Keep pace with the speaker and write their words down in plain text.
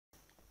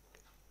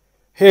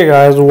Hey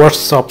guys,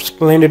 what's up?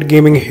 Splendid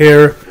Gaming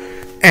here,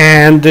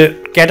 and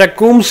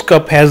Catacombs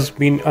Cup has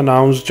been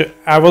announced.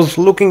 I was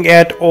looking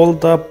at all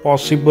the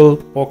possible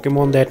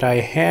Pokemon that I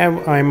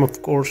have. I'm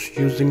of course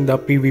using the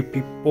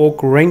PvP Poke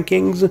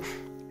rankings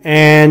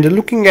and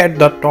looking at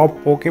the top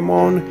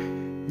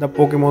Pokemon, the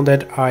Pokemon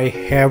that I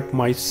have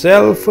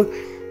myself,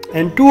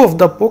 and two of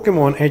the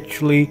Pokemon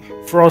actually,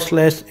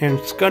 Frostlass and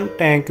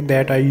Skuntank,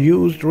 that I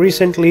used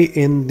recently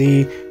in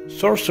the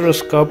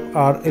Sorcerer's Cup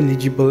are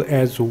eligible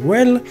as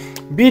well.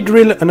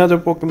 Beedrill, another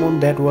Pokemon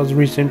that was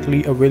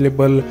recently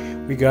available.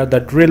 We got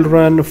the Drill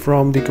Run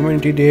from the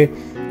community day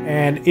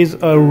and is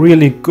a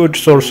really good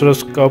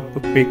Sorcerer's Cup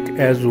pick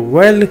as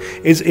well,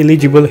 is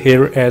eligible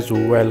here as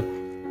well.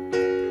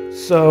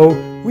 So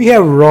we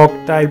have rock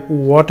type,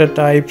 water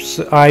types,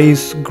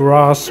 ice,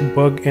 grass,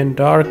 bug and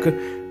dark.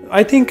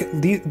 I think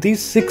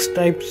these six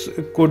types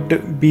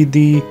could be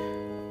the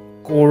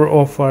core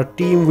of our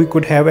team. We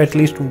could have at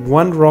least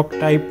one rock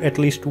type, at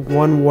least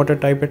one water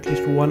type, at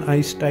least one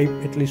ice type,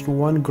 at least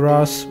one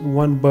grass,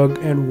 one bug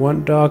and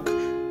one dark.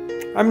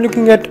 I'm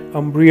looking at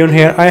Umbreon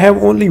here. I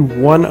have only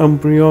one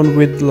Umbreon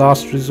with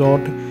Last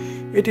Resort.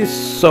 It is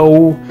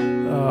so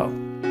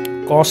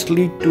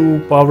costly to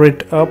power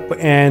it up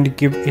and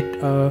give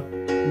it a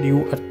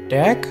new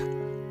attack,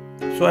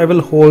 so I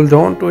will hold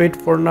on to it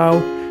for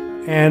now.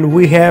 And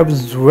we have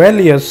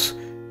Zweilious.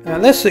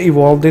 Let's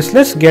evolve this.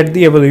 Let's get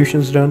the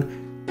evolutions done.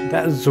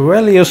 That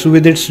Zweilious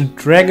with its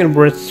Dragon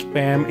Breath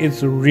spam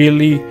is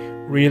really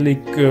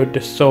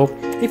good. So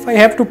if I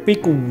have to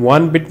pick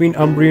one between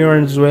Umbreon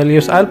and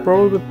Zweilious, I'll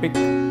probably pick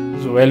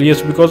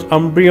Zweilious because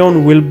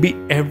Umbreon will be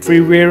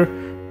everywhere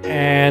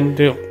and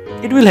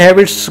it will have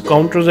its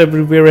counters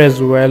everywhere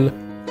as well.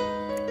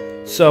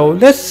 So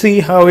let's see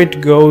how it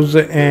goes.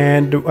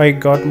 And I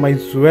got my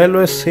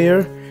Zweilious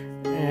here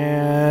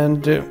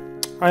and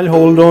I'll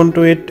hold on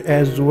to it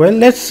as well.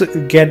 Let's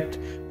get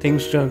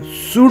things done.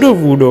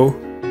 Sudowoodo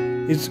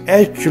is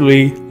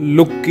actually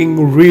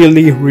looking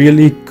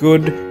really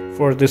good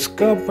for this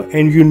cup,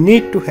 and you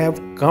need to have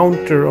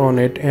counter on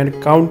it,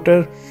 and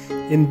counter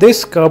in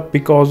this cup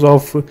because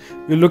of,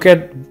 you look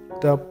at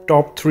the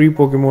top three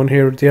Pokemon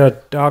here, they are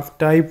dark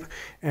type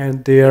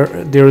and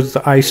there's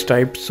the ice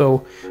type.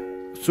 So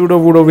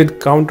Sudowoodo with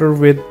counter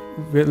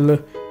will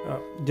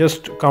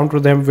just counter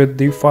them with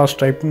the fast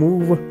type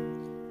move.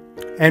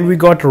 And we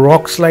got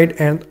Rock Slide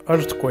and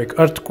Earthquake.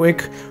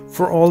 Earthquake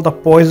for all the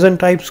poison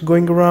types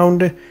going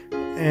around.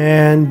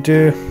 And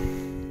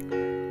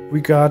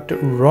we got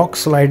Rock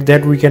Slide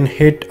that we can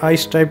hit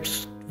ice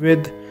types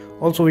with.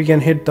 Also we can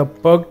hit the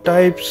bug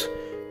types.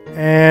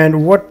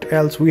 And what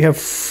else? We have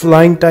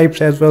flying types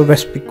as well.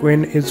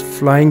 Vespiquen is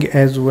flying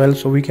as well,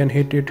 so we can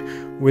hit it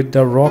with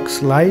the Rock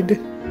Slide.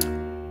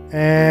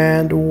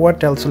 And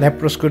what else?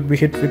 Lapras could be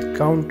hit with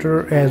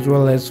counter as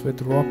well as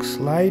with Rock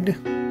Slide.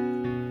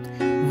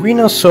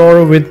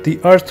 Venusaur with the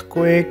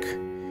Earthquake.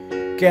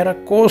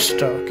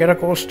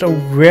 Caracosta,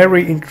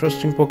 very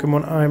interesting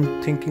Pokemon.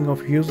 I'm thinking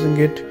of using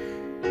it.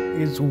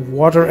 Is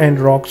water and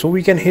rock, so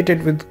we can hit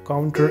it with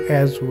counter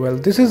as well.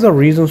 This is the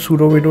reason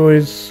Sudowoodo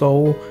is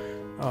so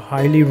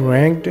highly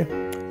ranked.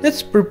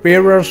 Let's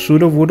prepare our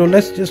Sudowoodo.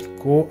 Let's just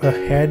go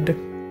ahead.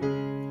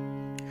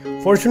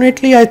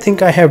 Fortunately, I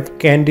think I have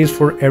candies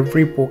for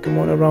every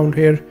Pokemon around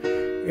here.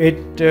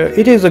 It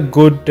is a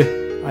good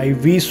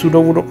IV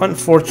Sudowoodo.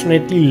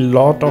 Unfortunately,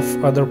 lot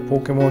of other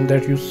Pokemon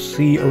that you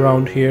see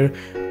around here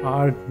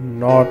are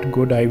not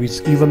good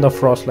IVs. Even the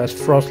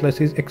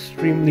Frostlass is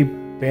extremely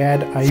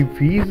bad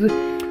IVs,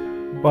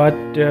 but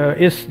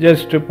it's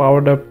just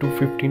powered up to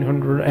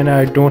 1500 and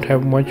I don't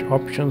have much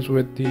options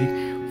with the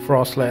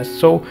Frostlass.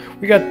 So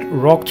we got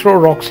Rock Throw,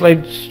 Rock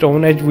Slide,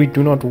 Stone Edge. We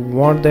do not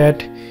want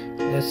that.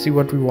 Let's see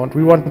what we want.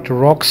 We want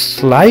Rock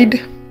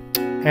Slide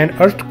and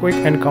Earthquake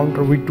and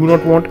counter. We do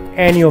not want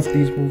any of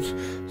these moves.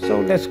 So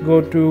let's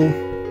go to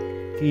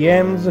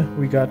TMs.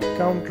 We got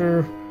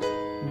counter.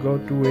 Go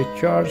to a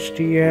charge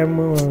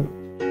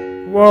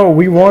TM. Whoa,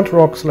 we want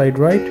Rock Slide,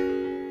 right?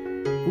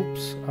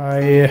 Oops,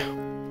 I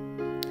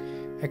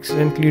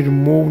accidentally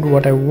removed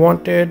what I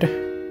wanted.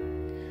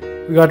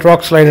 We got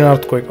Rock Slide and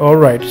Earthquake.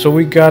 Alright, so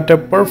we got a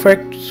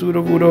perfect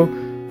Sudowoodo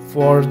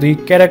for the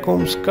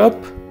Catacombs Cup.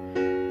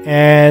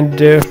 And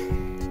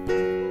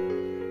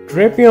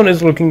Drapion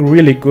is looking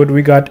really good.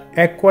 We got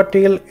Aqua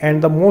Tail,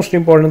 and the most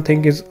important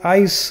thing is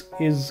ice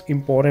is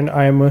important.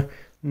 I'm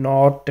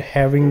not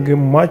having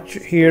much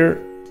here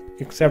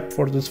except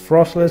for this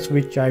Frostlass,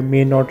 which I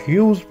may not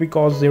use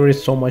because there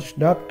is so much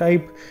dark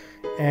type,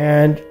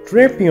 and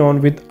Drapion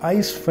with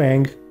Ice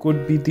Fang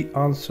could be the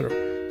answer.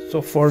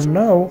 So for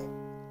now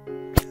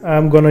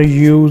I'm gonna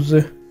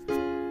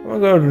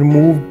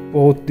remove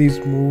both these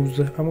moves.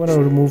 I'm gonna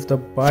remove the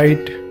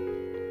bite,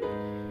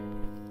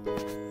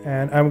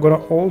 and I'm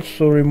gonna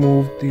also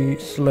remove the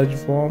Sludge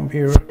Bomb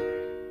here.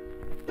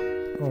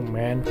 Oh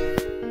man,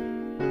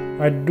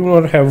 I do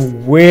not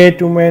have way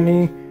too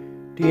many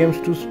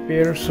TMs to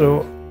spare,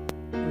 so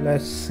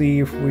let's see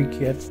if we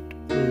get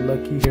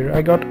lucky here.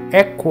 I got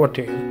Aqua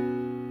Tail.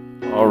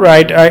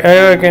 Alright,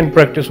 I can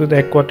practice with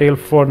Aqua Tail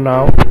for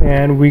now.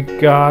 And we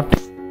got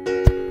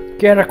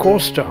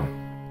Caracosta,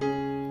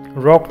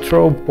 Rock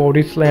Throw,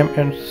 Body Slam,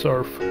 and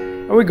Surf.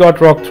 And we got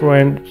Rock Throw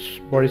and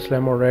Body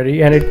Slam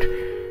already, and it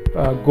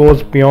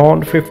goes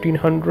beyond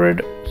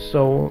 1500,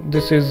 so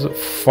this is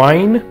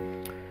fine.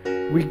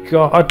 We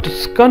got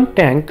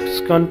Skuntank.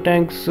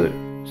 Skuntank's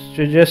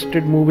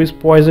suggested move is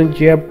Poison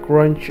Jab,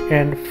 Crunch,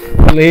 and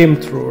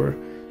Flamethrower.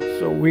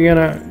 So we're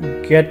gonna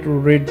get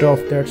rid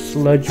of that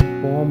Sludge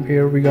Bomb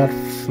here. We got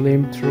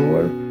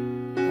Flamethrower.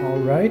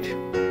 Alright.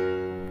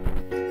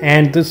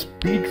 And this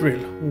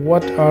Beedrill.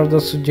 What are the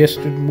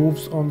suggested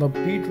moves on the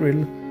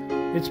Beedrill?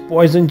 It's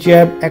Poison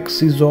Jab,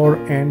 Xyzor,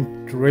 and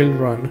Drill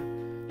Run.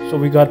 So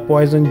we got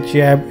Poison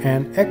Jab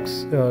and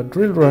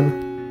Drill Run.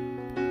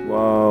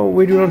 Wow,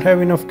 we do not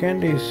have enough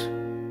candies.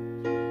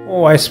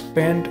 Oh, I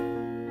spent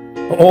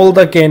all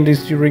the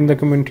candies during the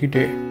community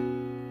day.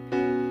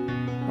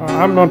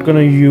 I'm not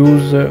gonna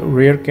use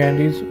rare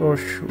candies, or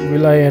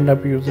will I end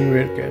up using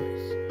rare candies?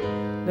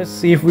 Let's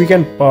see if we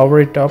can power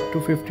it up to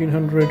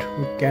 1500.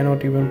 We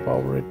cannot even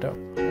power it up.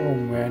 Oh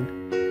man.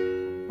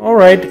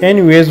 Alright,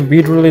 anyways,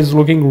 Beedrill is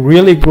looking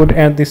really good,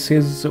 and this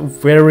is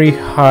very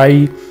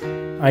high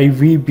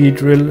IV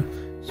Beedrill,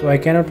 so I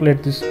cannot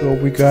let this go.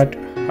 We got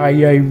high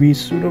IV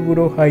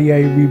Sudowoodo, high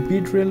IV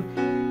Beedrill,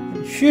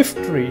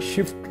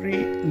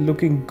 Shiftry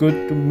looking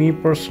good to me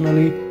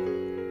personally,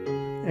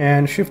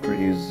 and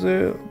Shiftry is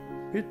a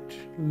bit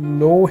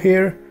low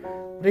here,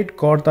 but it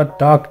got the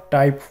Dark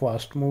type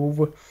fast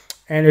move,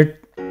 and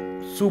it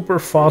super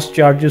fast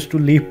charges to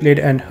Leaf Blade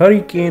and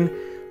Hurricane.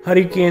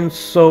 Hurricane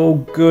so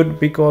good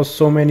because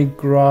so many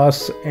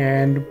grass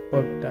and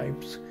bug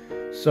types.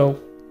 So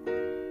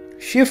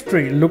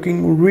Shiftry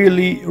looking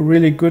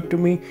really good to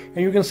me,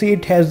 and you can see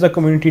it has the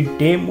community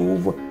day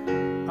move.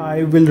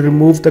 I will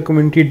remove the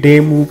community day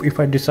move if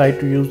I decide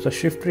to use the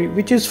Shiftry,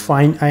 which is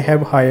fine. I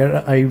have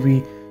higher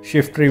IV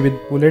Shiftry with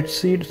Bullet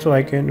Seed, so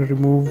I can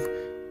remove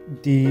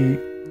the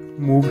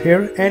move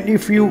here. And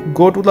if you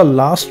go to the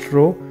last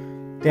row,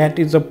 that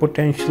is a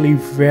potentially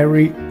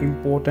very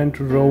important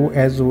row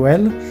as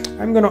well.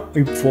 I'm gonna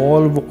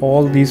evolve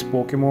all these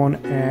Pokemon,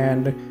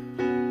 and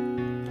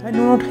I do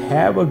not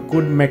have a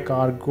good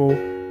Mecargo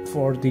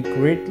for the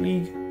Great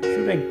League.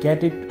 Should I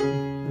get it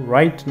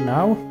right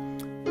now?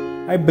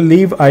 I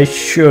believe I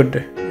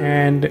should,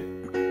 and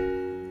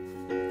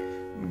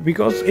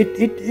because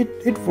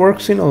it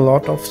works in a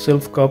lot of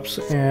Silph Cups,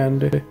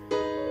 and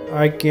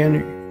I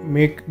can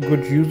make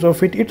good use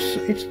of it.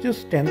 It's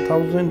just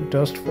 10,000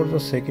 dust for the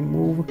second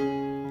move.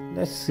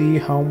 Let's see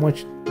how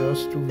much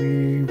dust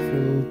we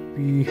will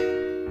be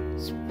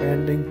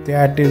spending.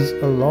 That is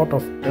a lot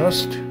of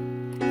dust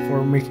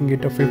for making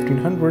it a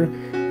 1500.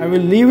 I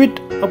will leave it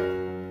up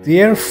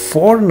there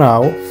for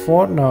now,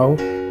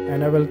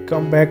 and I will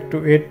come back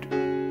to it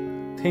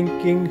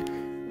thinking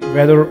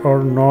whether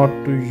or not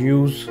to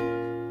use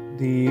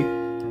the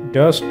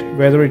dust,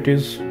 whether it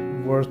is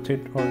worth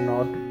it or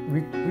not.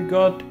 We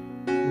got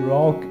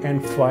rock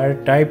and fire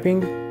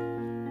typing,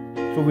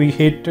 so we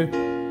hit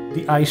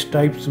the ice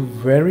types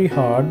very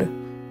hard.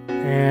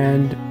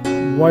 And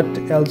what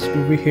else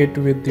do we hit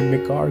with the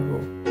Mecargo?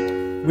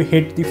 We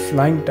hit the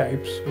flying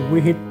types,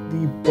 we hit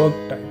the bug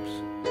types,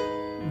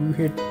 we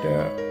hit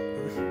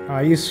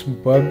ice,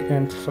 bug,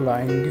 and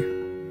flying,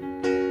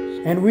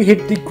 and we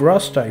hit the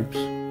grass types.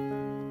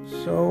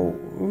 So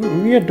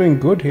we are doing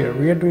good here.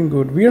 We are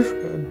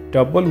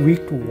double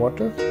weak to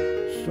water,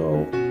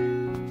 so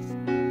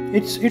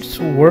it's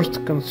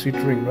worth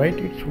considering, right?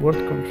 It's worth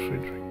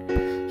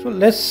considering. So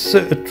let's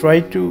try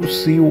to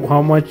see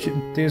how much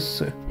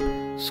this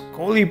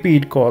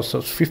Scolipede costs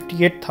us.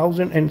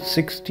 58,000 and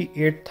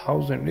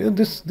 68,000.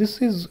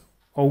 This is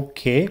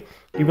okay,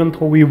 even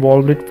though we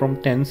evolved it from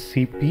 10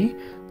 CP,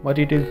 but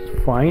it is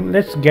fine.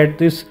 Let's get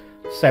this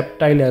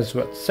Sceptile as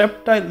well.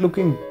 Sceptile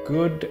looking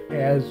good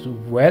as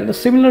well,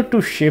 similar to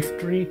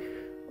Shiftry,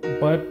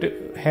 but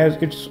has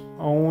its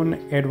own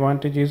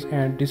advantages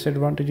and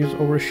disadvantages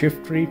over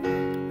Shiftry.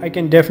 I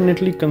can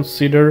definitely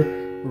consider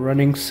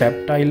running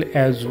Sceptile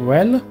as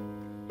well.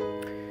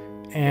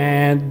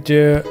 And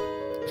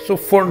so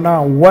for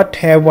now, what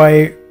have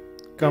I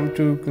come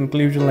to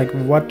conclusion, like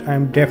what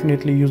I'm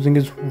definitely using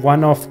is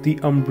one of the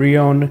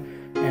Umbreon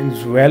and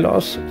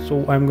Zwelos,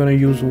 so I'm gonna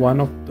use one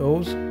of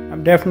those.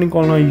 I'm definitely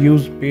gonna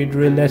use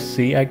Beedrill. Let's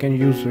see, I can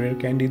use rare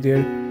candy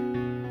there,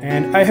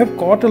 and I have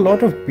caught a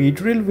lot of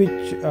Beedrill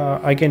which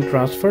I can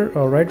transfer.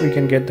 Alright, we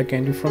can get the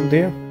candy from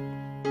there,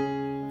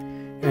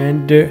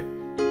 and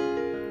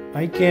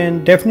I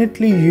can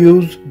definitely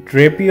use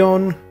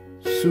Drapion,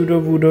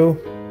 Sudowoodo,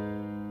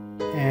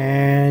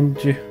 and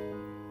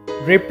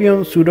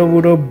Drapion,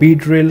 Sudowoodo,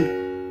 Beedrill,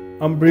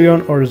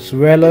 Umbreon, or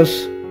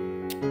Zwelos.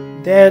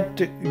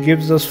 That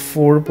gives us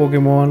 4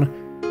 Pokemon,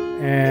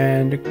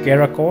 and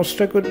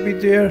Caracosta could be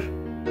there,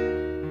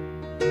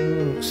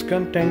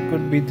 Skuntank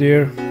could be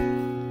there.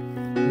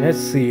 Let's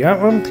see,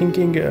 I'm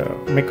thinking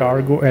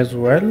Mecargo as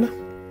well.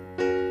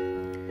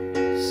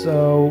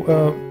 So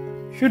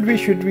should we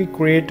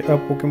create a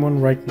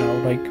Pokemon right now?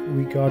 Like,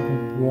 we got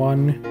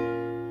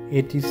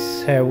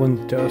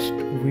 187 dust.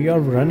 We are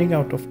running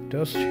out of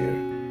dust here.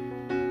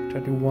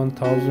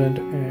 31,000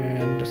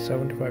 and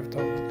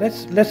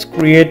 75,000. Let's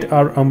create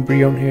our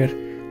Umbreon here.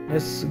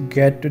 Let's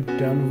get it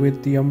done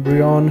with the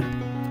Umbreon.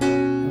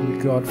 We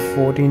got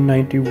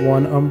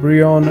 1491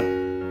 Umbreon,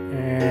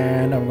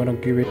 and I'm gonna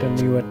give it a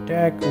new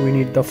attack. We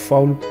need the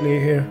foul play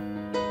here.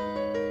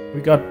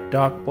 We got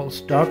Dark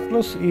Pulse. Dark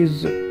Pulse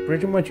is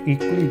pretty much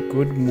equally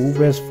good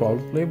move as foul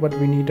play, but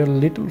we need a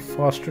little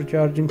faster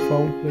charging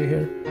foul play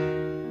here.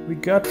 We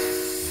got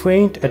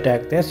Faint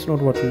Attack. That's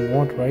not what we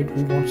want, right?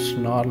 We want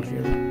Snarl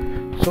here.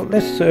 So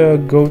let's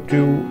go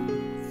to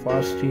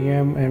Fast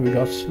TM, and we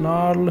got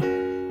Snarl.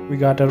 We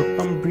got our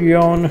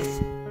Umbreon.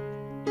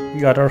 We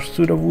got our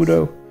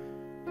Sudowoodo.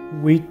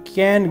 We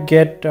can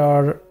get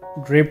our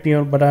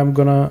Drapion, but I'm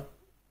gonna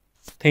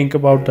think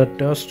about the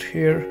dust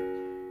here.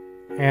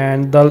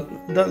 And the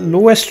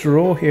lowest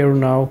row here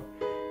now,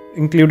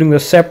 including the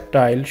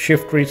Sceptile,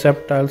 Shiftry,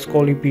 Sceptile,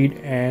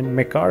 Scolipede, and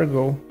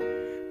Mecargo.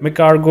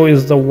 Mecargo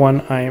is the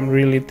one I am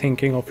really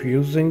thinking of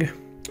using.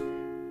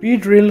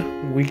 Beedrill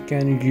we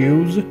can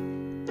use,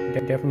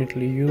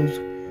 definitely use,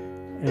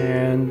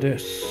 and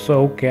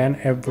so can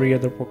every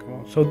other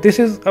Pokemon. So this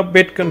is a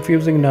bit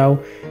confusing now.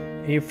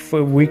 If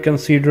we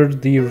consider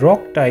the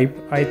rock type,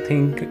 I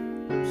think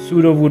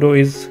Sudowoodo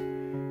is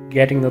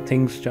getting the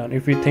things done.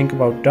 If we think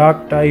about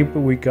dark type,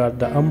 we got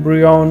the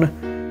Umbreon,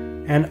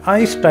 and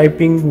ice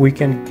typing we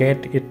can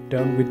get it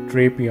done with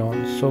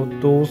Drapion. So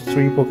those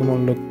three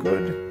Pokemon look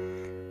good.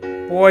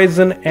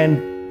 Poison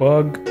and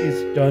bug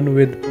is done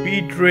with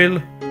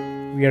Beedrill.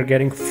 We are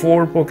getting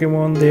 4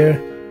 Pokemon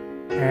there,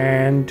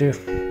 and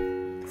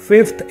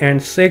 5th and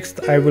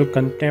 6th I will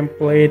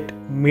contemplate,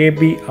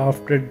 maybe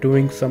after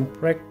doing some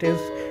practice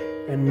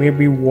and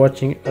maybe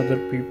watching other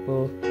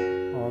people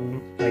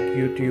on like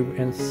YouTube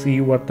and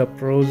see what the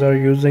pros are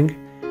using.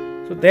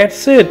 So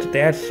that's it.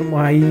 That's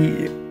my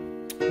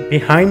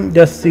behind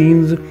the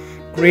scenes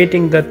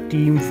creating the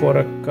team for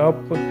a cup,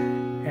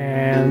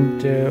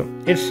 and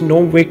it's no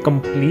way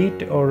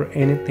complete or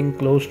anything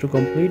close to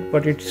complete,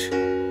 but it's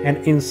an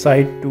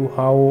insight to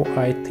how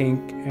I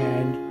think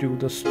and do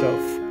the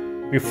stuff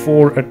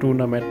before a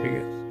tournament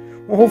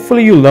begins.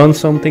 Hopefully you learn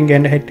something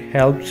and it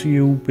helps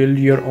you build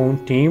your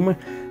own team.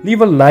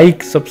 Leave a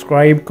like,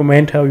 subscribe,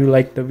 comment how you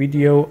like the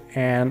video,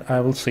 and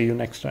I will see you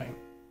next time.